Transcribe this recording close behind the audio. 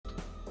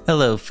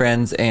Hello,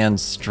 friends and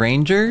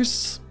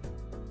strangers.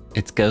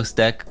 It's Ghost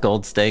Deck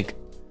Gold Stake.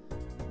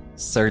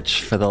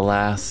 Search for the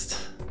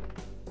last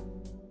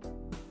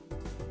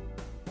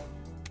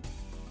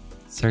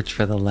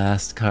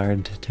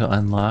card to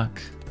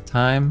unlock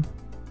time.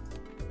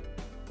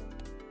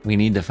 We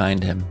need to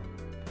find him.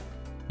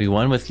 We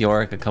won with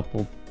Yorick a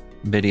couple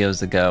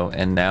videos ago,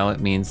 and now it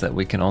means that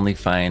we can only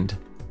find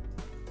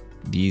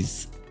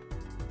these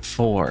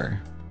 4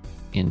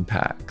 in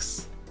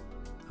packs.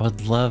 I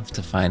would love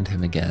to find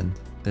him again.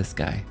 This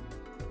guy.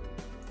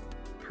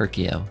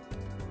 Herkio.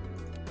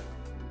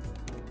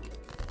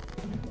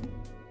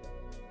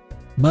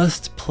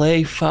 Must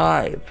play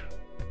 5.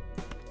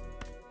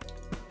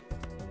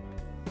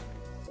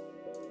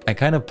 I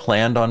kind of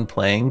planned on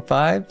playing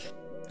 5,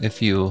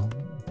 if you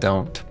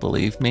don't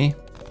believe me.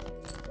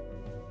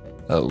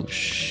 Oh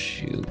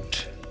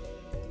shoot.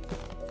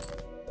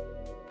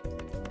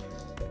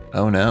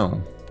 Oh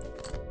no.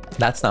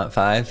 That's not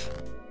 5.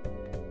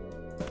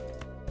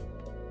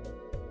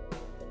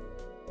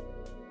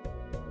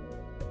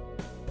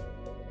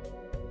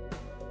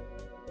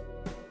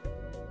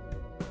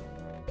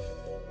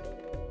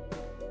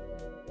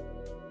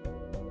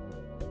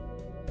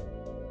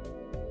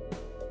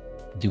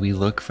 Do we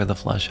look for the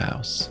flush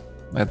house?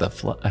 Or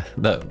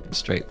the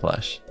straight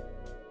flush?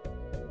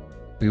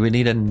 We would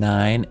need a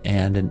 9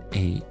 and an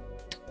 8.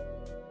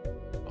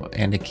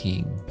 And a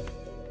king.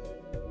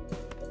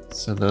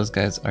 So those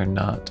guys are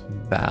not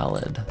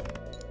valid.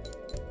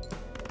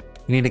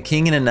 We need a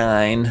king and a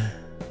 9.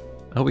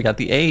 Oh, we got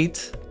the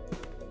 8.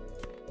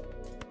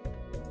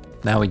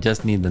 Now we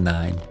just need the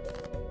 9.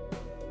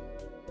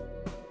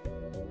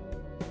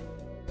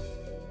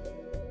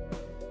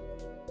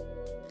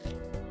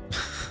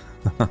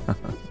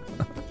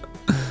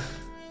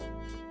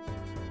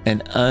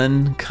 An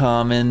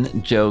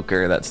uncommon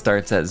joker that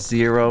starts at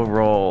 0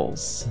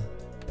 rolls.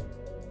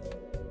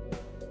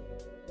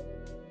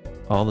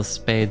 All the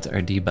spades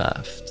are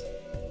debuffed.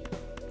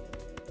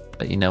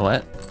 But you know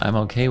what? I'm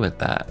okay with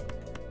that.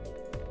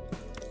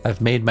 I've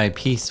made my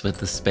peace with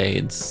the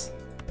spades.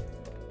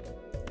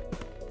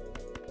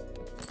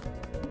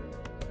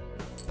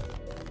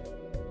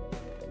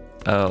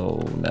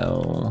 Oh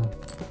no.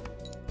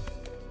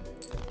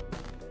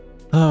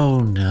 Oh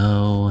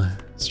no.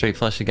 Straight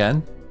flush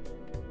again?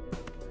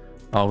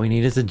 All we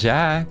need is a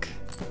jack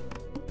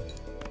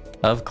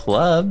of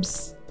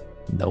clubs.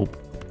 Nope.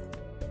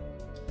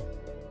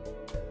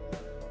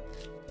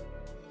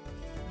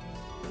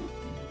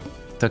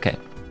 It's okay.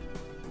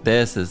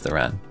 This is the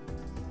run.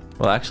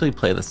 We'll actually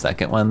play the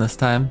second one this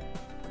time.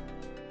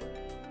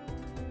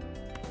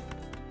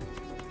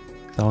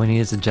 All we need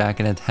is a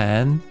jack and a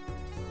 10.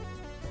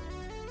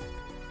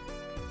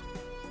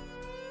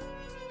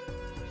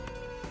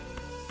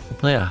 We'll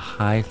play a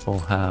high full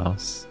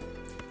house.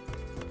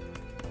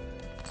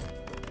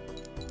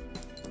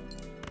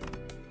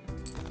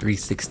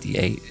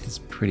 $368 is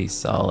pretty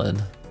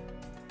solid.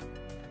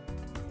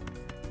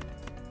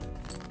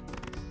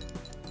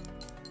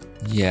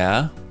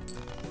 Yeah.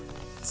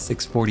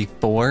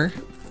 644.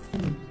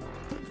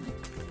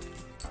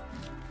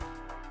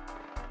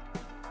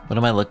 What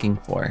am I looking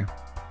for?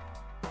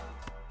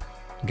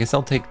 I guess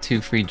I'll take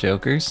 2 free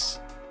jokers.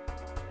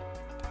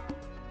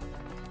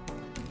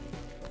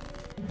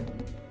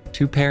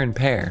 2 pair and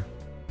pair.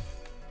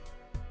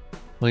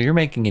 Well, you're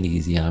making it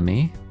easy on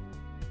me.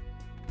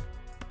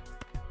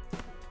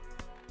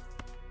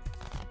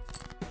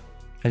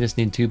 I just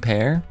need 2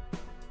 pair.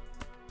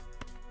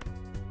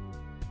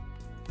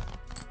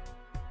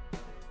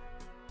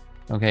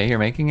 Okay, you're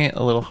making it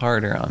a little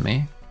harder on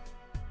me.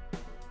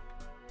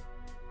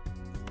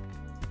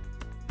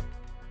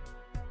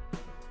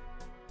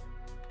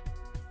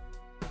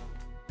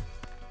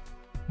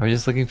 Are we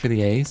just looking for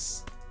the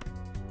ace?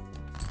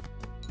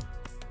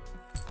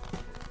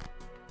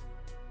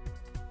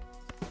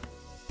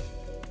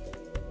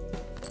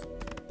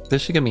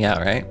 This should get me out,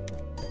 right?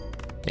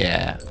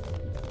 Yeah.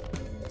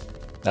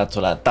 That's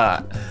what I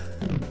thought.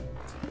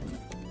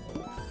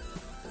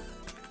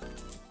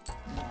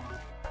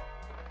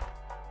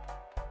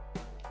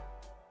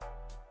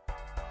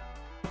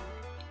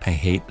 I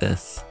hate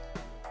this.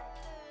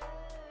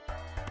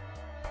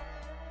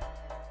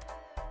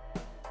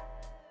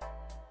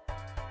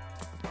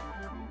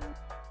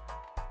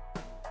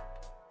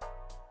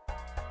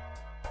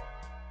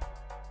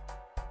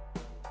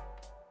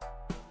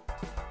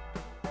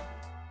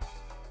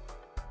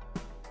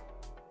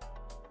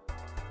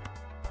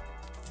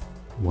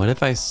 What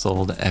if I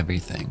sold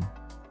everything?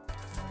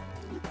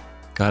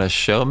 Got a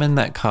showman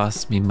that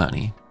costs me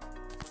money.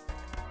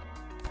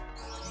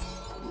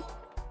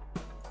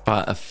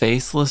 Bought a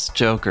faceless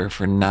joker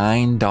for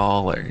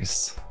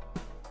 $9.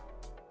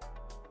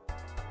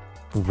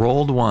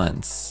 Rolled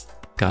once.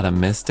 Got a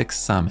mystic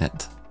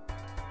summit.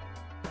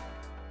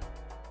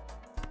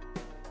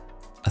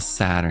 A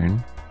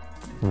Saturn.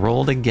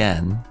 Rolled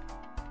again.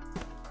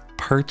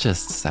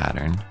 Purchased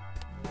Saturn.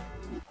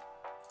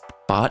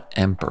 Bought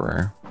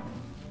Emperor.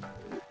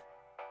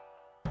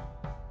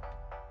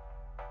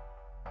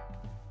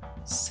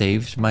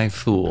 Saved my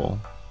fool.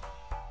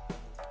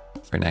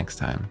 for next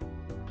time.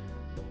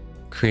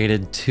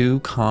 Created 2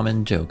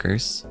 common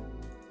jokers.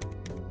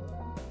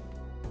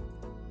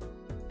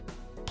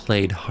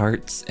 Played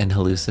Hearts and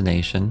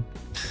Hallucination.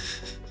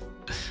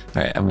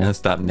 Alright, I'm gonna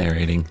stop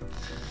narrating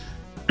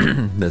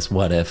this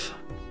what if.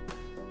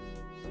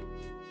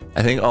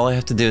 I think all I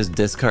have to do is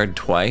discard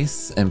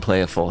twice and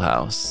play a full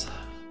house.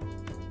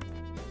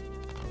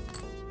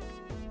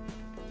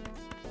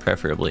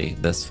 Preferably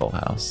this full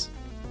house.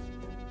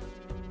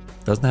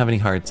 Doesn't have any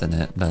hearts in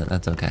it, but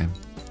that's okay.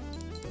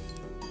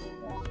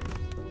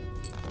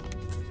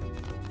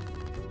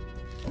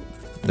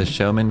 The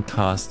showman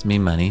cost me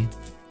money.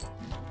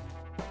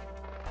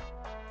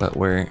 But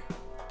we're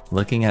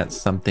looking at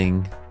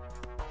something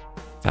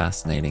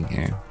fascinating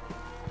here.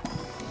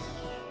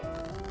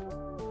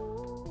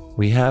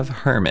 We have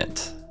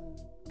Hermit.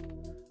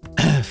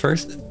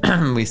 First,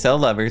 we sell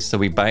lovers, so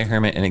we buy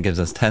Hermit and it gives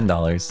us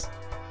 $10.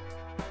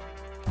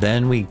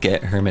 Then we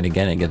get Hermit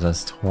again, it gives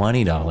us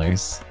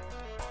 $20.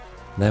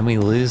 Then we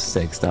lose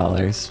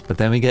 $6, but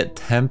then we get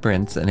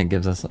Temperance and it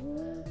gives us...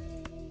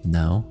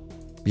 No.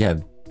 Yeah.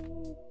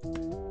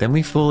 Then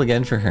we Fool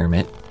again for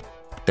Hermit.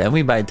 Then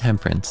we buy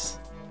Temperance.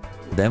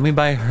 Then we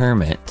buy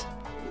Hermit.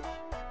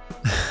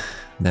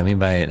 Then we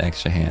buy an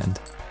extra hand.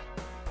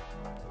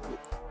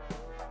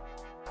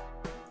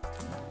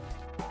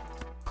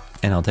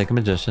 And I'll take a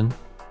Magician.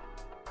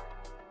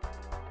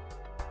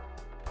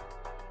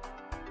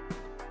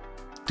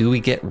 Do we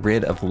get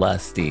rid of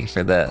Lusty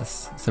for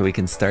this so we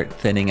can start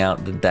thinning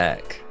out the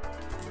deck?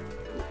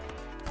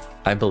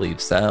 I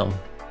believe so.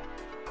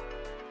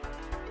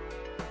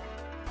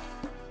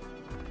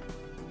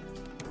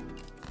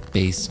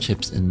 Base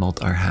chips and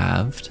mult are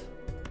halved.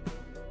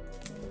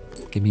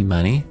 Give me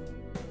money.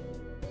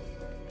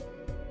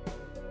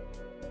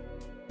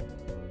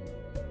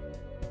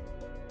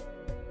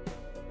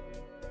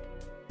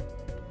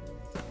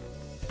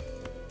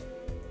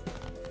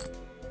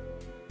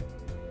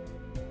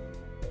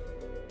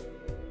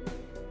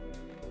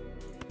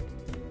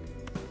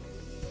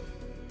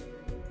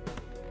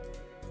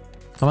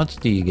 How much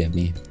do you give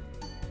me?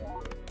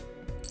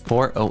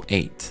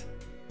 408.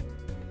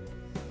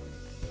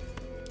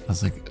 I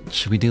was like,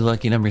 should we do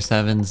lucky number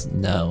 7s?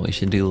 No, we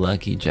should do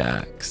lucky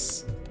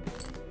jacks.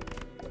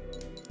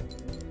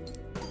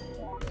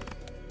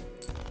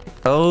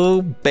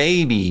 Oh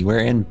baby, we're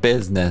in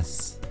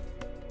business.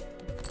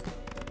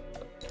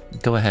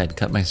 Go ahead,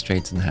 cut my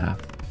straights in half.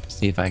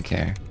 See if I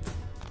care.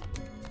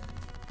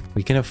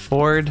 We can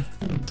afford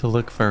to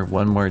look for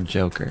one more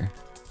joker.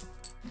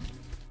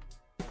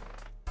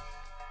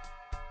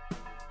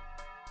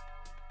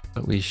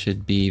 But we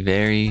should be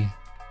very...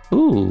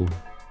 Ooh!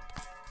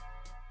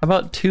 How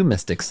about 2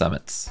 Mystic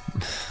Summits?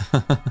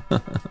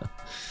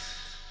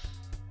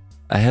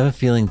 I have a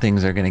feeling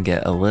things are gonna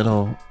get a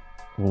little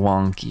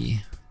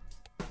wonky.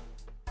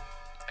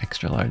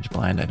 Extra large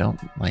blind, I don't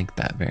like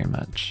that very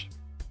much.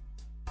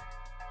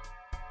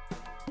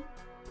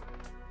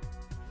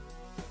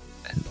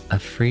 And a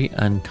free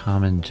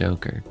uncommon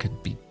joker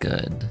could be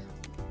good.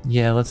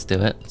 Yeah, let's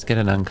do it. Let's get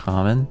an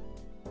uncommon.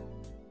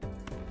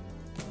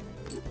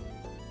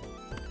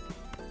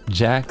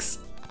 Jack's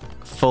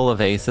full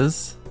of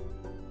aces.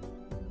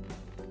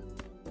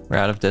 We're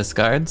out of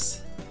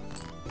discards.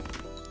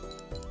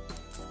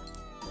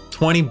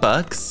 20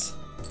 bucks.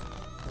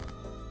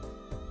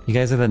 You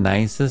guys are the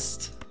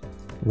nicest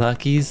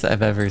luckies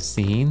I've ever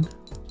seen.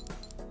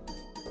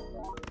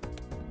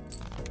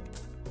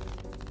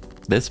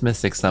 This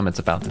Mystic Summit's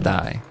about to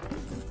die.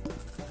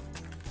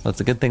 So it's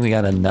a good thing we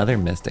got another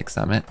Mystic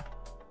Summit.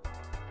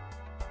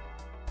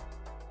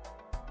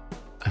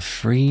 A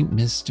free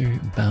Mr.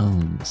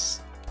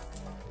 Bones.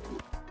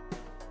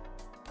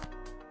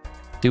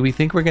 Do we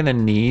think we're gonna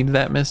need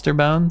that Mr.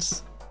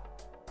 Bones?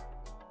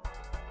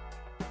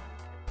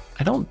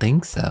 I don't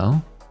think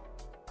so.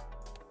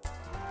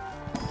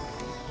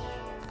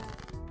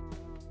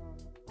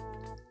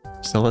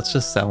 So let's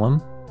just sell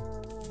him.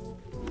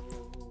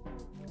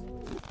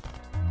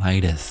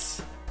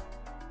 Midas.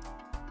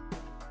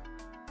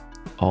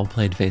 All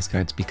played face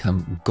cards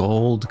become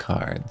gold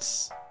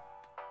cards.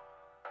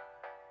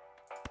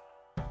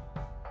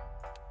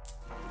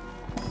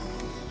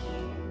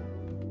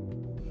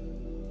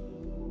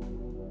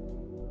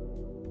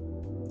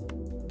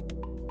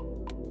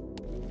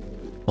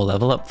 We'll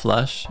level up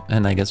Flush,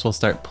 and I guess we'll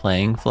start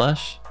playing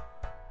Flush.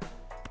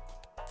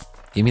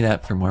 Give me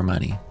that for more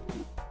money.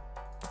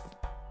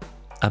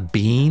 A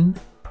bean?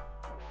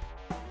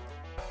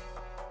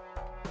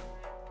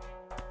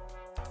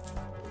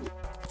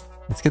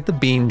 Let's get the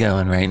bean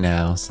going right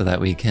now so that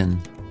we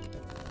can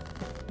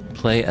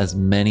play as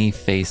many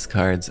face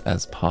cards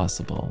as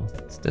possible.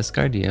 Let's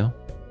discard you.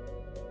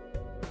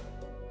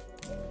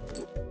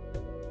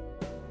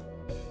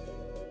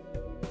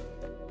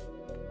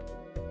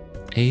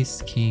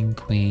 Ace, King,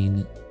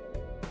 Queen,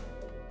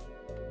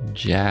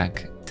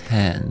 Jack,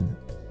 10.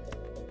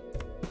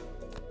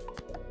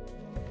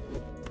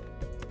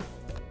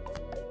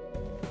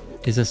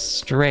 Is a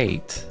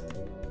straight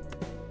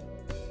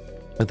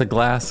with a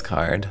glass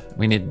card.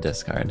 We need to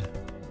discard.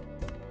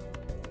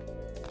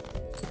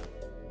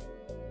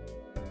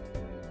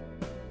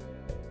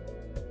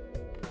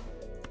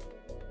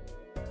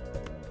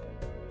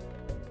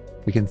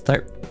 We can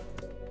start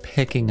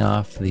picking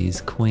off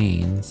these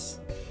queens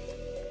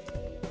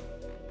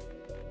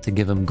to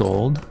give them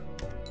gold.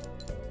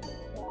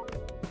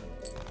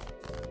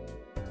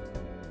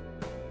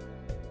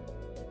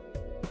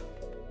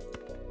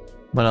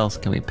 What else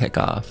can we pick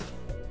off?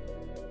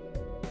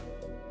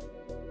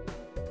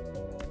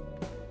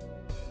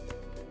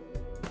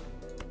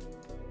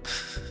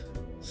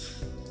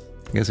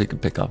 I guess we can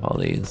pick off all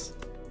these.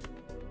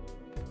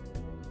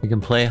 We can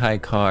play high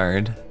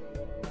card.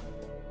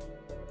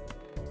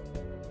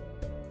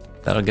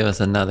 That'll give us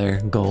another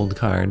gold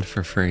card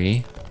for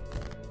free.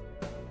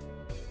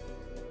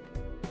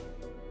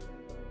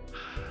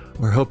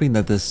 We're hoping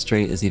that this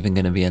straight is even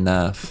going to be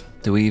enough.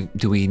 Do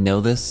we know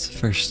this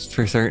for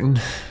certain?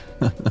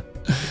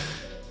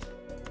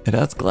 It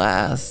has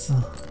glass.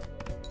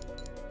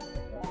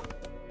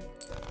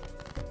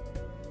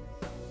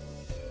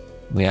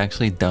 We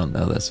actually don't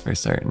know this for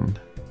certain.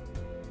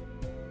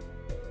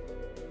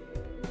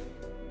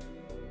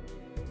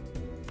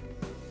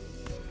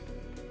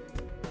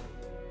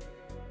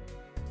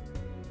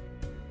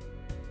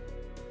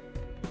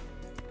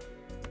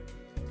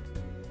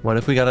 What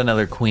if we got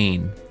another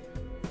queen?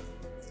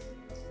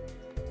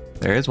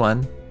 There is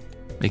one.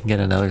 We can get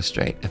another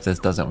straight if this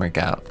doesn't work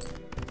out.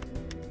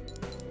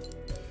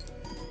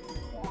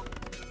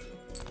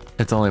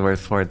 It's only worth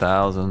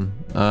 4,000.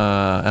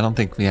 I don't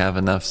think we have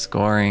enough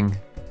scoring.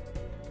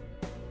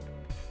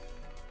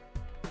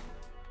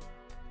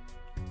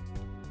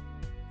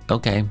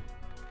 Okay.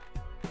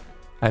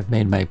 I've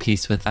made my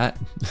peace with that.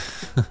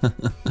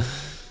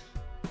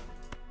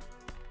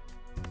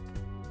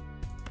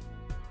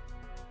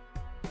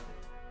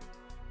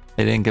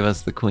 They didn't give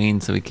us the queen,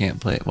 so we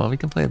can't play it. Well, we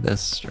can play this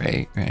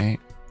straight, right?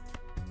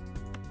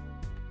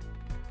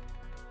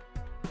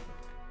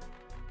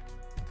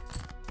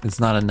 It's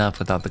not enough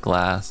without the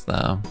glass,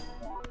 though.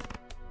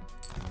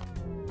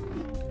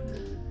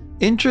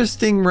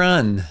 Interesting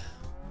run.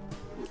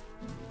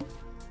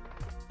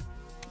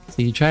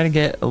 So you try to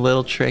get a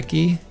little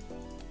tricky,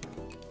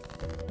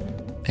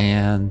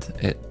 and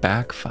it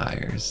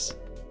backfires.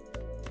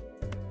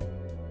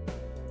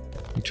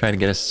 You try to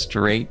get a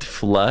straight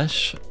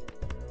flush.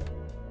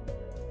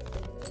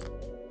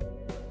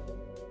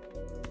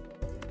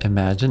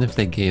 Imagine if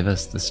they gave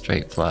us the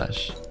straight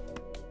flush.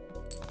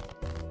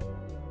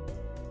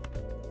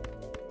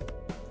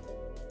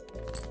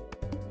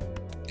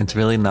 It's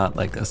really not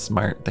like a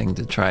smart thing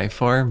to try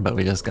for, but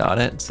we just got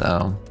it,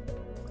 so...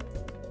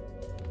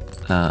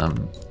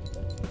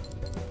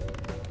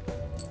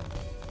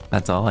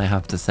 that's all I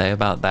have to say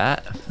about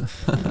that.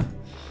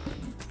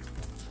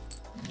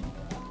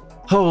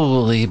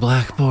 Holy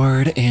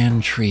blackboard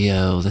and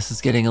trio. This is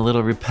getting a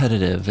little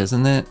repetitive,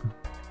 isn't it?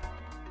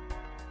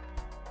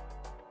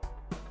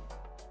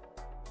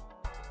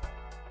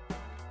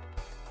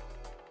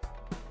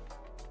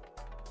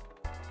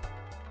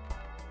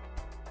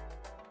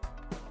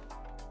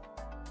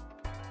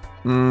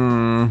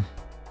 I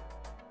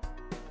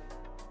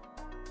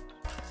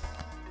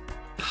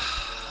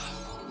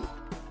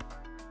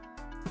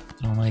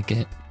don't like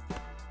it.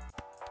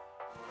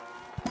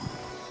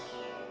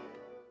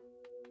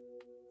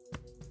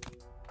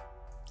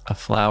 A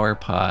flower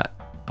pot,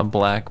 a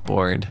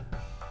blackboard.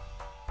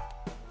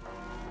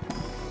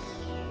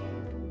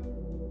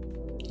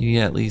 You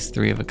get at least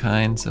 3 of a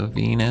kind, so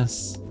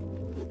Venus.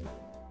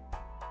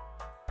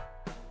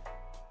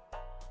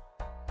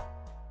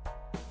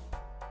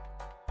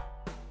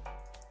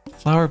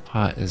 Flower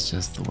pot is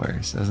just the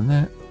worst, isn't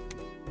it?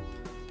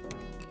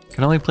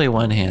 Can only play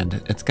one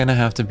hand. It's gonna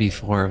have to be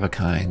 4 of a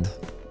kind.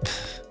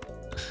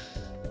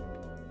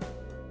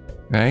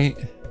 Right?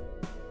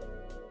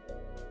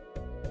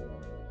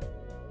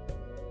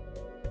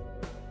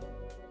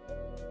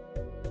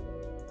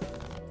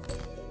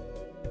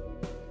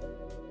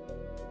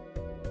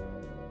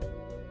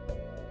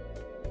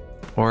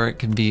 Or it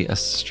can be a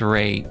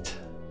straight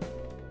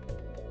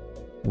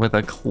with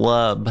a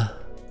club.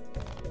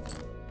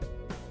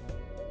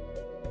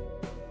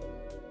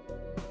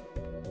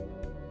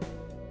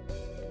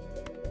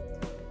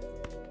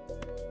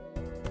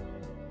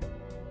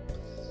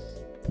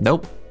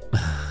 Nope.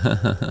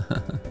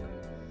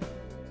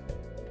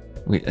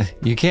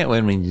 You can't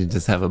win when you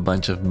just have a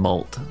bunch of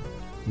mult.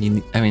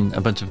 I mean, a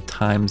bunch of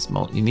times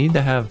mult. You need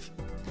to have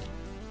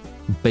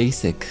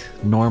basic,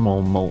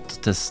 normal mult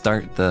to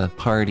start the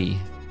party.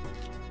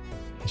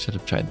 I should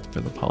have tried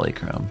for the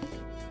polychrome.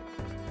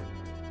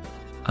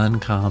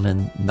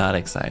 Uncommon, not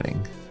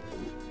exciting.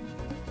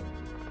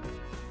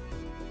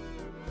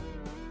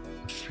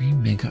 3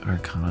 Mega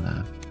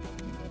Arcana.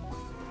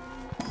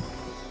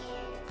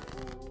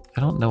 I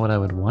don't know what I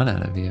would want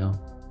out of you.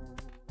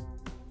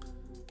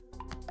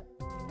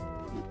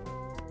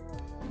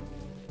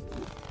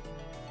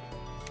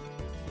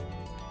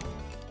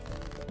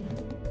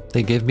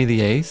 They give me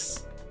the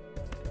ace?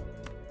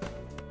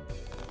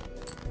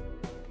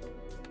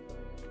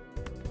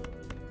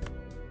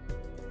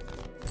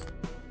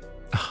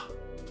 Oh.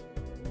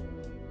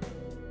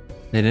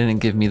 They didn't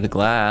give me the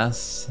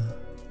glass.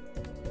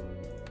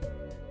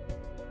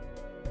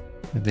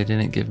 They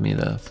didn't give me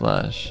the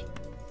flush.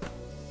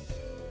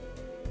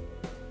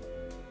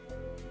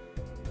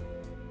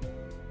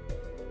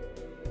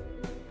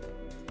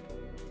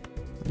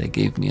 They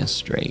gave me a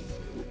straight.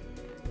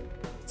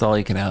 That's all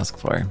you can ask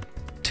for.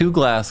 2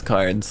 glass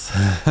cards.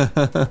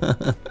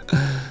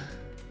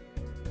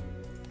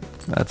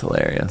 That's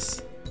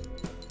hilarious.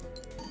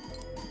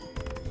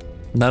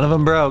 None of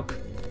them broke.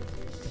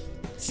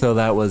 So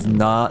that was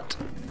not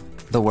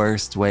the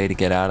worst way to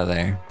get out of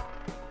there.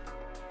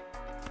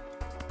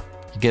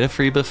 You get a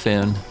free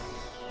buffoon,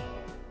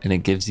 and it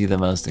gives you the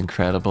most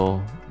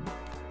incredible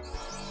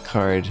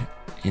card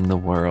in the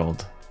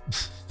world.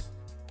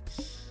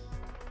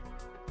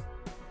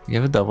 You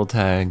have a double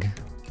tag.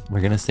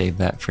 We're gonna save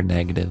that for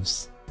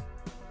negatives.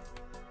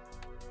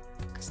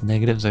 Because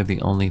negatives are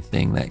the only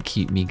thing that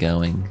keep me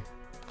going.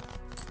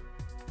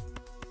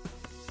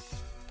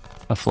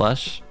 A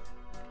flush?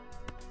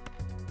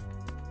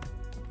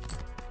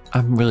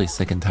 I'm really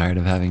sick and tired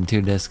of having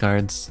 2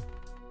 discards.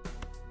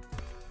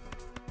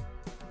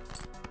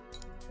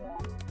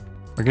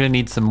 We're gonna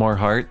need some more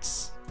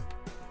hearts,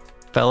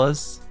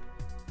 fellas.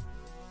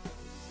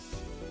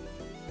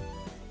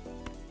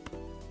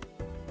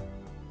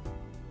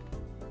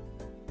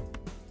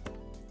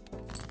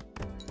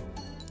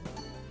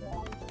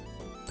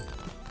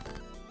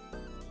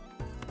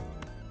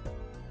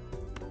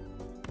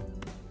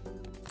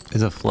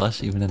 Is a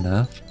flush even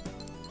enough?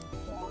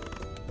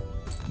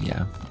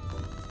 Yeah.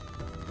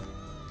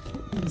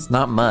 It's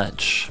not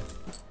much.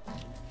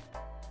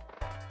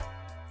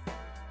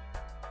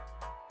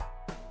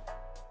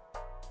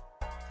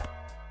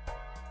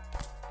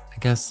 I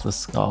guess the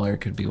scholar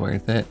could be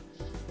worth it.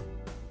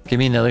 Give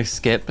me another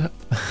skip.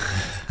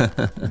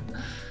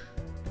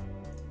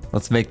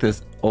 Let's make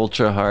this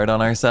ultra hard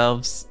on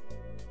ourselves.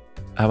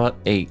 How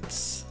about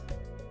 8s?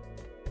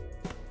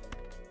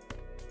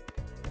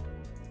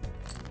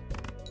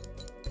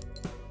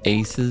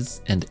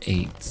 Aces and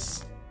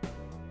 8s.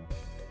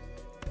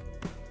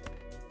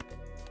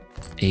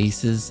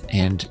 Aces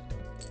and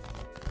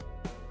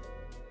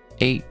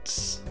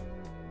 8s.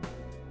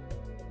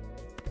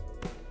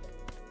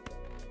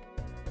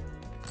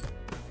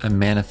 I'm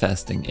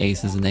manifesting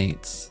aces and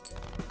 8s.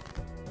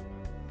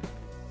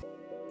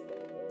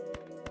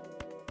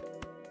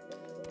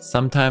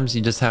 Sometimes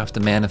you just have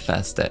to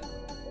manifest it.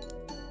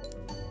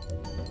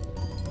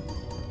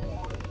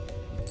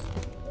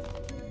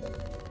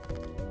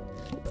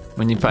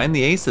 When you find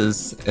the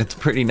aces, it's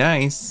pretty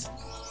nice.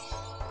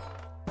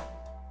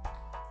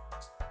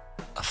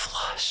 A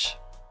flush.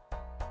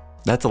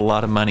 That's a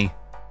lot of money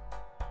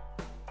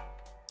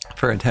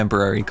for a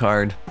temporary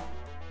card.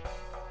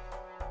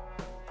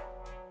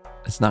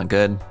 It's not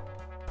good.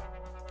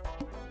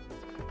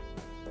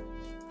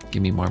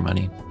 Give me more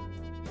money.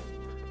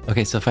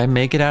 Okay, so if I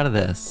make it out of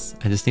this,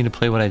 I just need to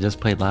play what I just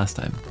played last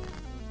time.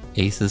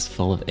 Aces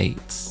full of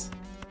 8s.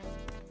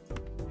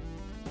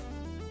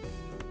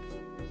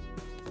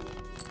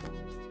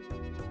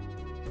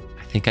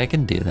 I think I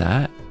can do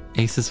that.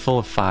 Aces full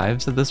of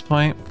 5s at this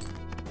point.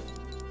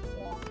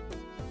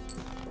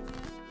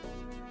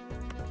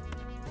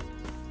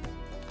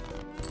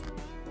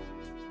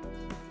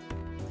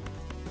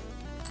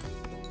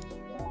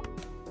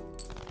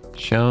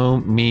 Show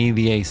me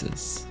the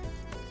aces.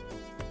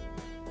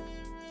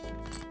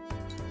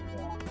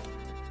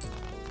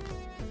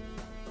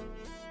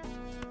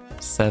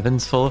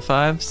 Sevens full of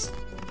 5s?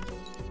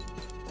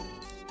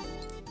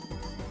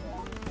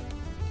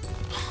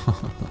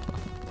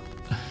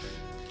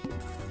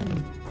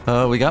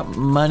 Oh, we got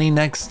money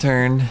next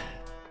turn.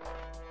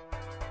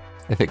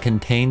 If it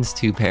contains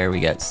 2 pair,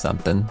 we get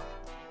something.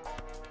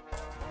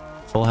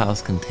 Full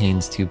house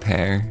contains 2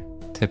 pair,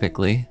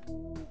 typically.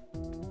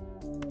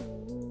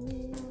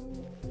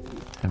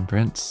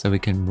 Temperance, so we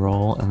can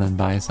roll and then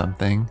buy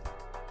something.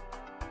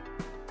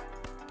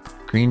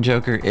 Green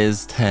Joker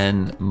is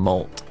 10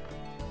 molt.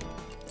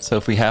 So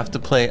if we have to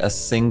play a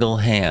single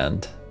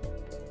hand,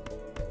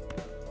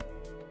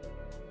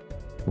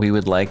 we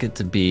would like it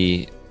to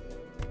be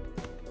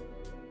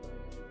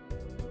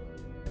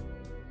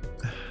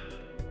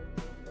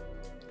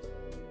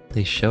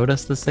they showed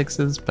us the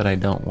 6s, but I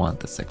don't want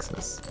the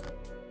 6s.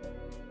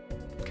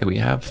 Okay, we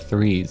have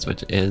 3s,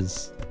 which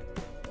is...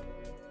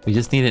 we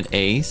just need an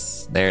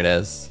ace. There it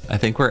is. I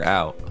think we're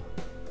out.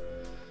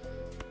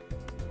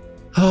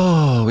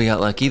 Oh, we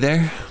got lucky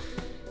there.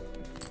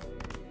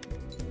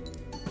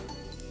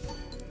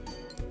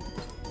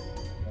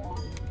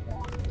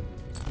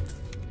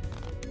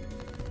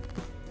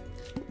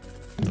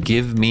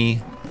 Give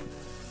me...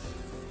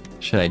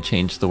 should I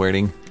change the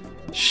wording?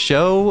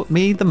 Show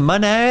me the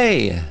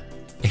money!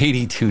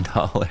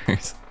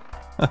 $82.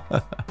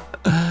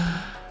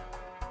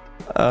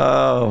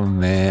 Oh,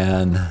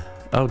 man.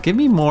 Oh, give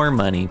me more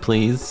money,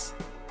 please.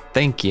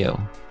 Thank you.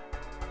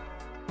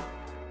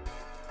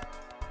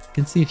 You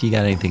can see if you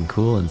got anything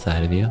cool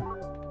inside of you.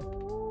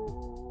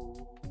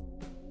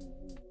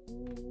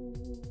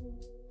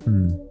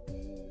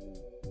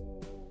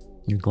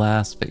 You're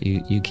glass, but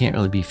you can't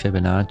really be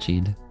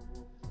Fibonacci'd.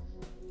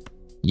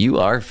 You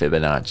are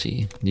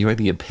Fibonacci. You are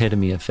the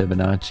epitome of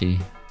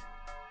Fibonacci.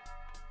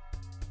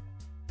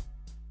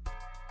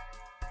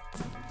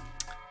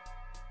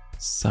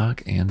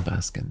 Sock and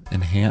Buskin.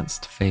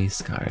 Enhanced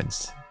face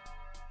cards.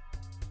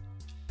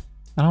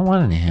 I don't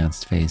want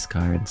enhanced face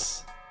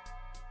cards.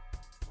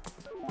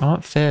 I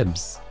want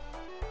fibs.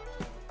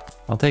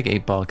 I'll take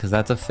 8-ball because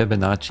that's a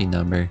Fibonacci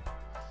number.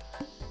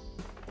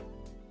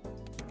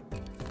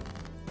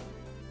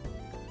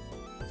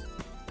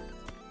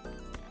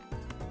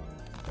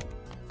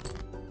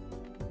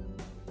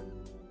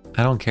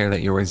 I don't care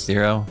that you're worth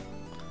 0.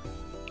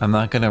 I'm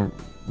not gonna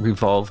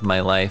revolve my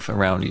life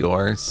around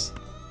yours.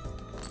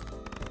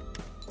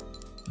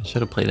 I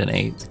should have played an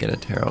 8 to get a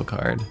tarot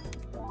card.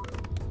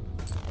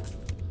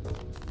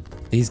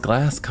 These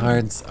glass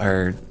cards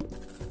are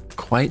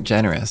quite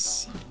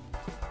generous.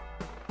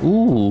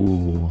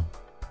 Ooh.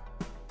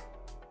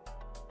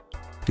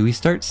 Do we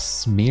start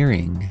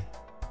smearing?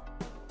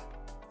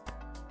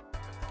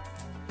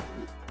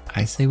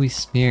 I say we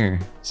smear.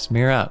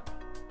 Smear up.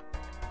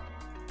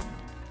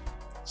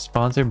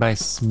 Sponsored by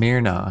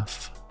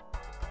Smirnoff.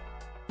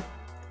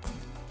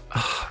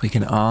 Oh, we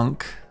can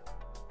onk.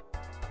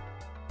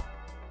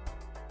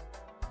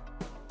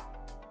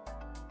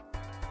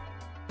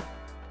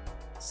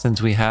 Since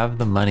we have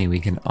the money, we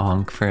can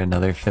onk for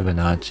another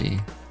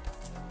Fibonacci.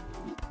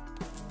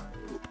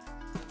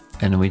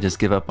 And we just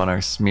give up on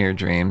our smear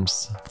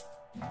dreams.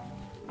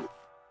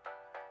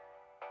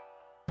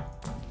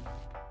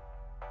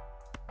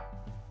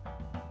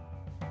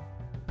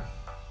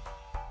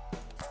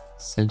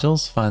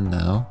 Sigil's fun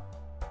though.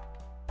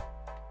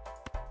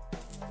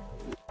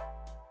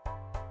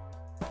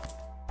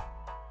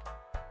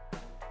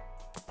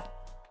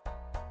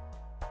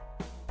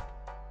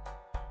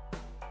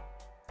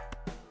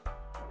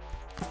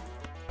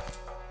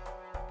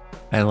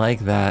 I like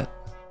that.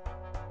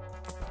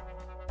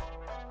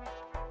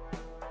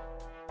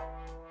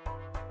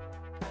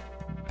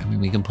 I mean,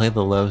 we can play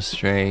the low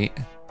straight.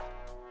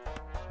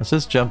 Let's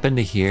just jump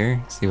into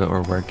here, see what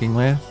we're working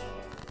with.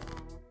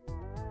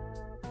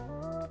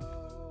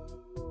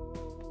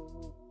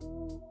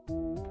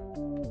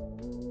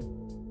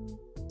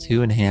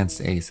 Two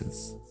enhanced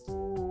aces.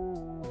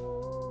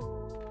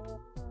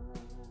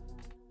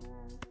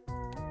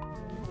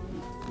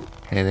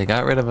 Okay, they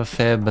got rid of a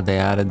fib, but they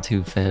added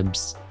 2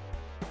 fibs.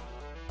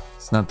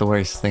 It's not the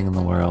worst thing in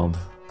the world.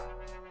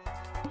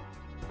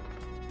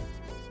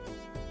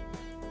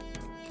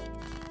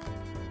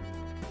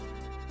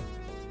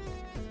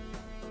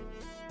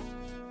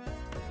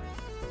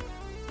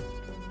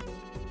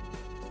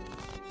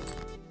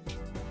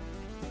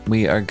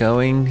 We are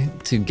going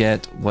to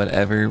get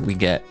whatever we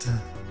get.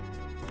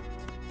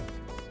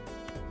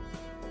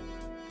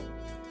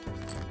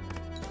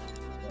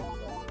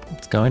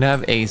 It's going to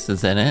have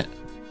aces in it.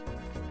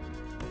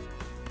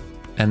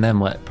 And then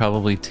what?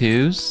 Probably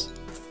 2s?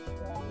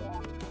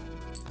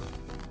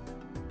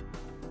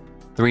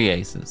 3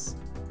 aces.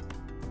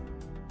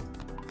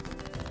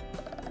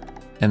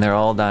 And they're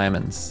all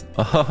diamonds.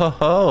 Oh ho ho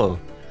ho!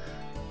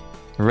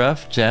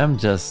 Rough Gem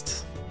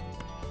just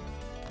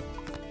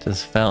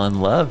fell in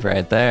love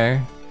right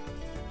there.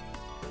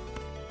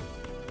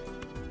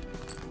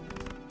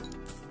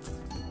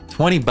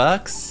 20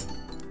 bucks?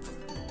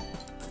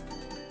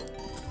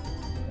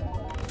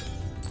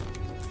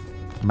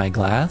 My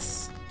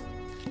glass?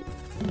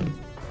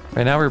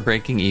 Right now we're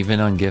breaking even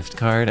on gift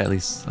card, at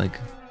least like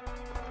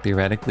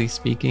theoretically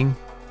speaking.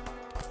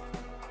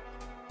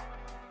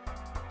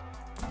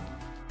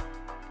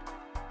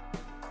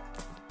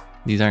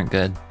 These aren't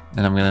good,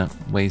 and I'm gonna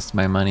waste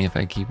my money if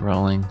I keep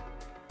rolling.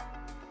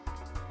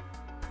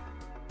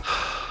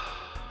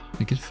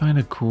 We could find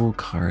a cool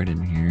card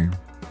in here.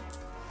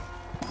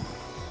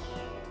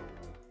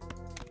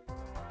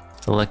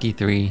 It's a lucky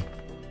 3.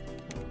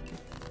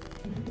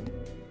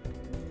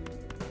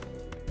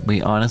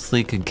 We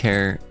honestly could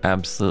care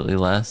absolutely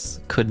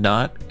less. Could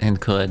not and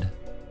could.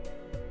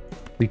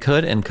 We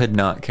could and could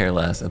not care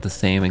less at the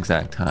same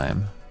exact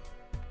time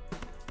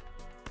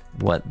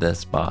what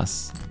this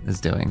boss is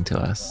doing to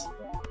us.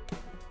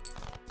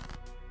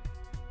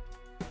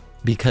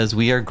 Because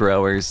we are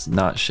growers,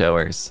 not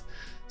showers.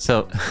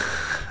 So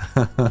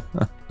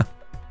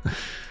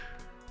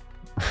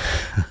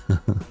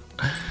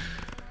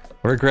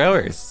we're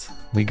growers.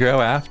 We grow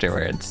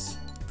afterwards.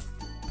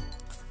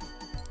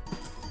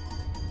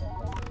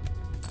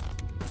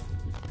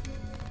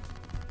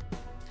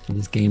 We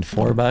just gained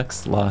 4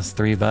 bucks, lost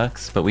 3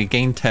 bucks, but we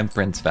gained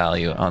temperance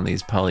value on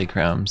these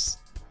polychromes,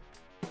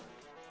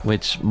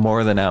 which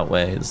more than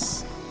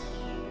outweighs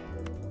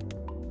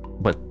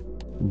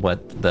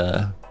what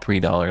the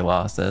 $3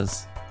 loss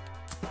is.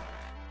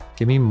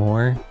 Give me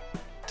more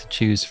to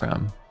choose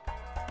from.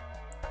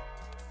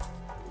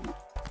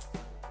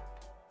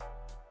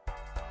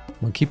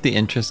 We'll keep the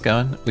interest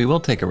going. We will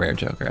take a rare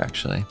joker,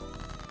 actually.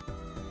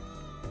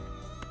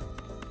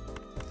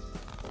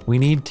 We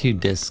need to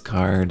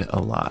discard a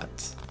lot.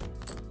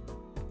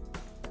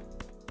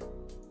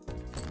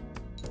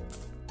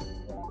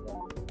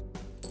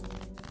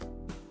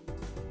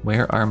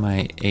 Where are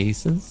my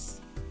aces?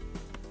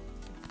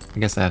 I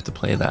guess I have to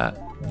play that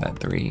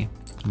 3,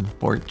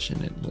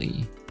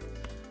 unfortunately.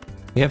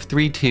 We have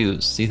 3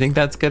 2s. Do you think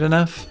that's good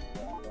enough?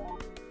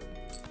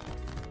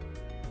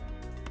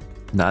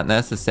 Not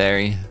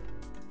necessary.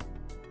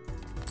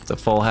 a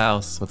full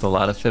house with a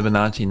lot of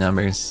Fibonacci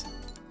numbers.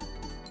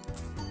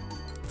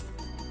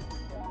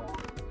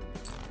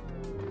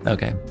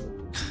 Okay.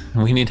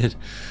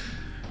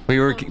 We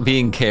were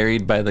being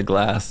carried by the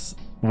glass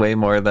way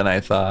more than I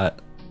thought.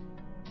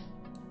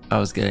 I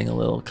was getting a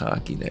little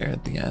cocky there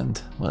at the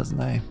end,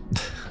 wasn't I?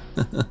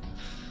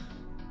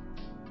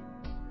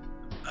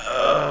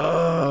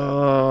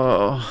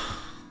 Oh.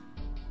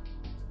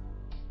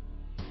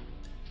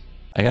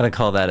 I gotta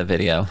call that a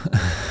video.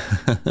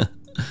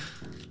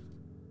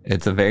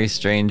 It's a very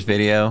strange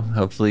video.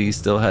 Hopefully you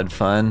still had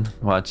fun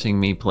watching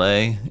me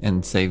play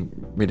and say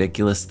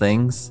ridiculous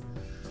things.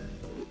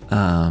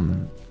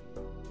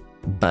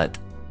 But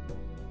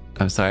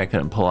I'm sorry I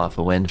couldn't pull off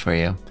a win for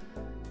you.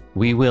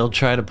 We will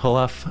try to pull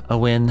off a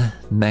win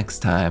next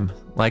time.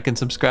 Like and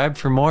subscribe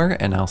for more,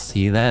 and I'll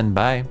see you then.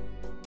 Bye.